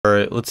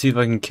Alright, let's see if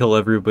I can kill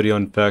everybody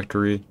on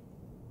factory.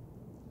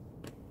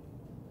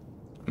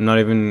 I'm not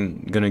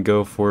even gonna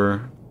go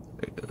for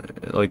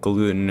like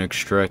loot and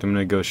extract. I'm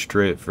gonna go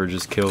straight for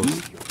just kills.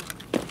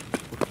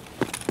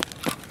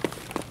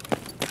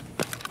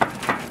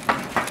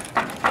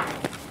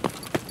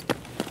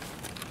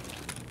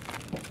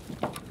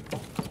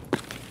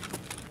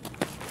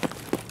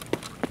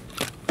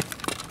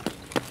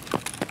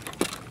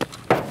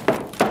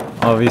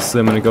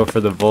 Obviously I'm gonna go for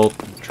the vault,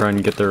 try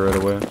and get there right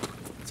away.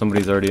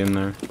 Somebody's already in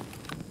there.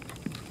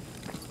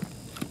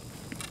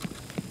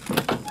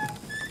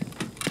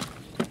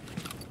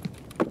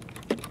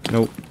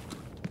 Nope.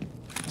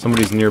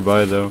 Somebody's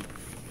nearby though.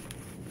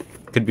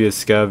 Could be a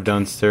scav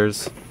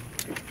downstairs.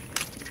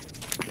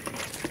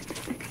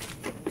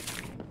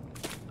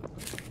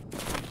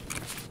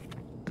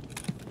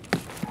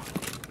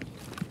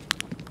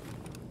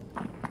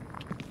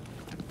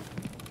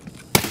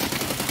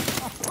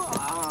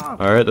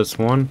 Alright, that's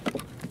one.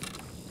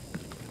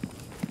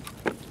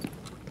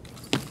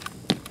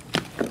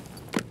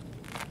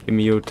 Give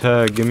me your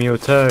tag, give me your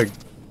tag.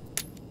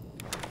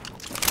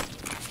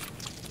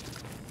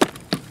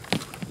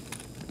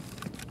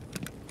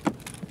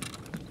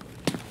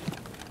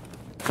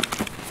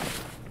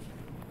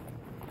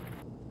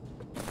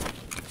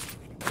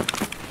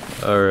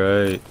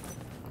 Alright.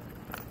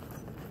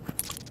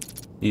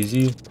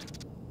 Easy.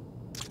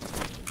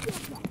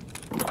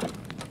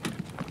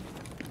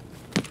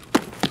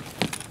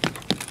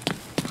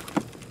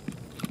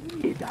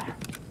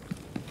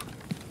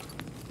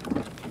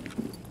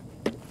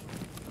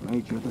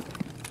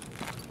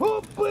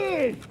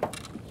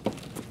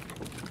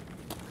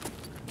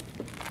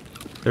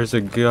 There's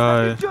a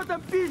guy.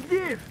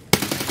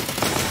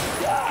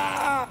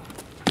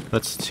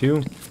 That's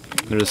two.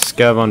 There's a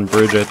scav on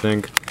bridge, I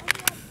think.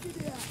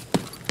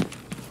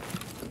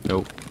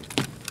 Nope.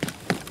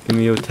 Give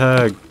me your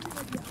tag.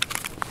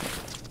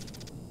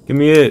 Give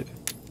me it.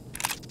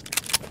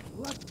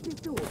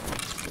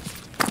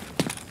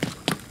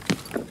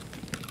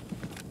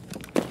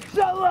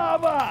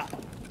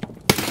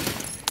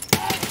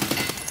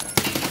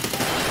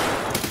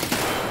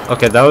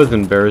 Okay, that was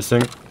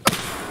embarrassing.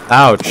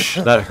 Ouch,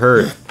 that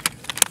hurt.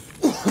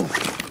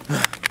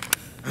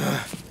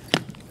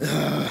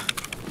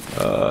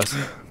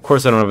 Of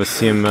course I don't have a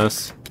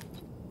CMS.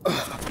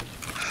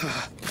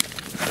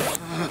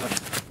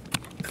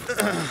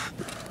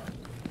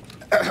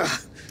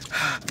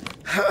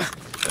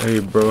 Hey,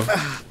 bro.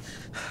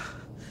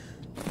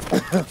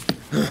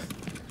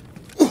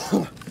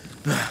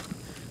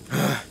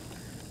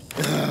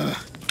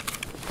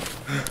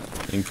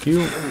 Thank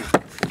you.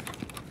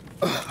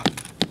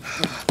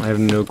 I have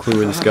no clue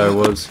where this guy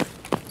was.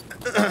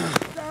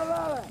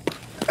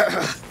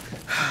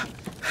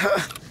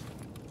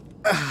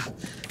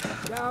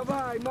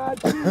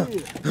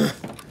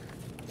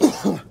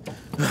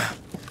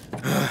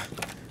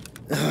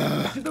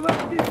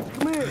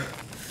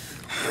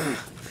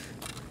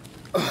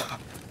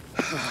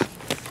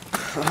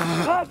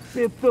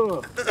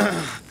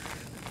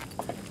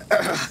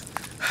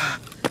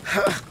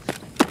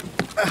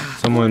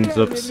 Someone's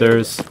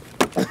upstairs.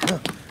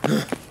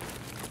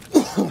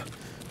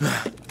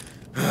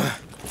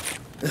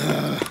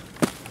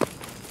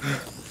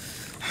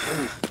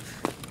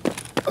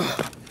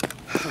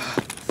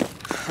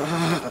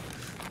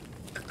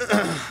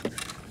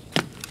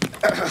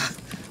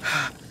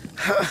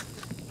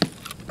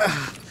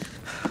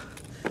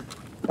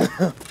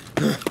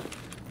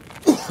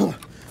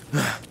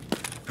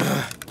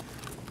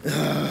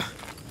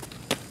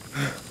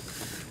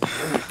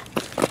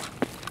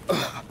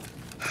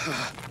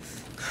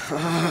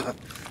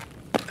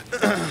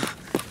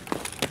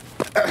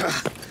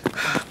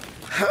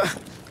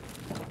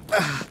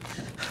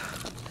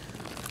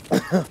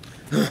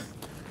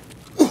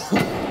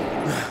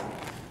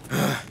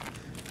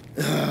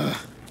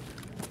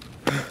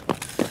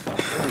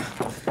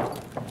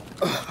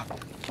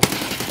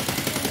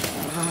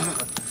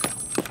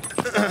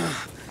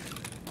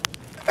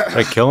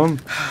 Did I kill him?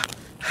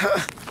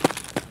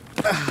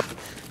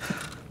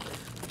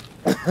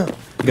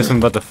 I guess I'm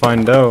about to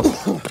find out.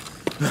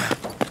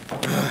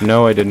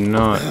 No, I did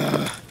not.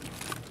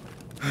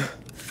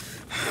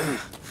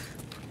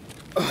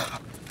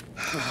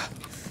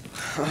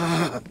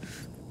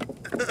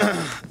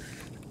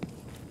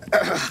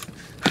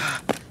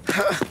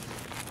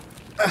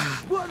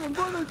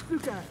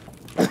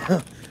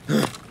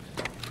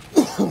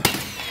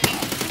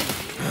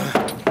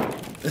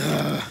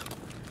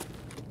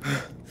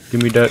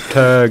 Give me that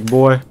tag,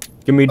 boy.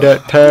 Give me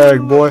that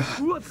tag, boy.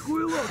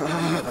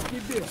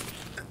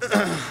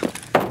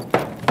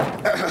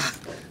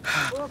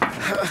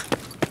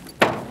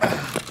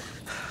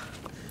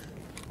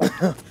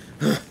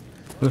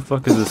 Where the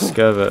fuck is this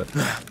scav at?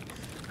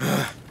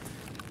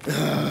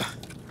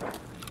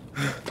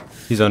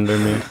 He's under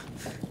me.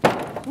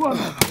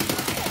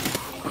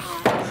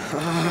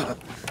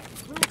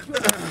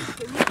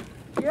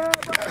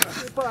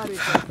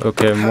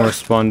 Okay, more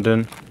spawned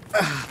in.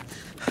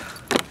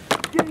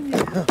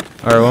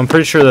 Alright, well I'm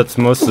pretty sure that's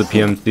most of the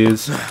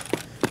PMCs.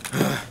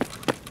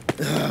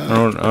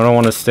 I don't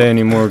want to stay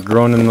anymore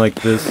groaning like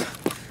this.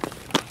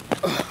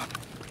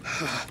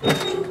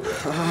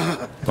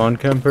 Spawn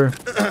camper?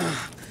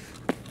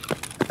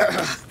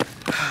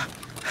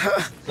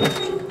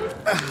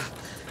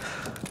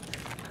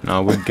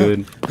 Nah, we're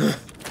good.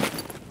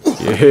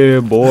 Yeah,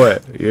 boy.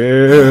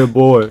 Yeah,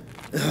 boy.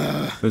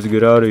 Let's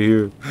get out of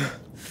here.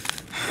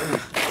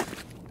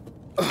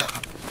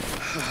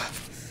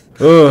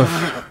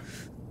 Ugh.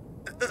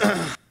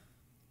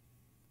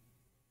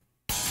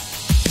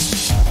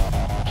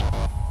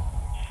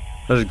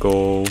 Let's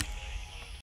go.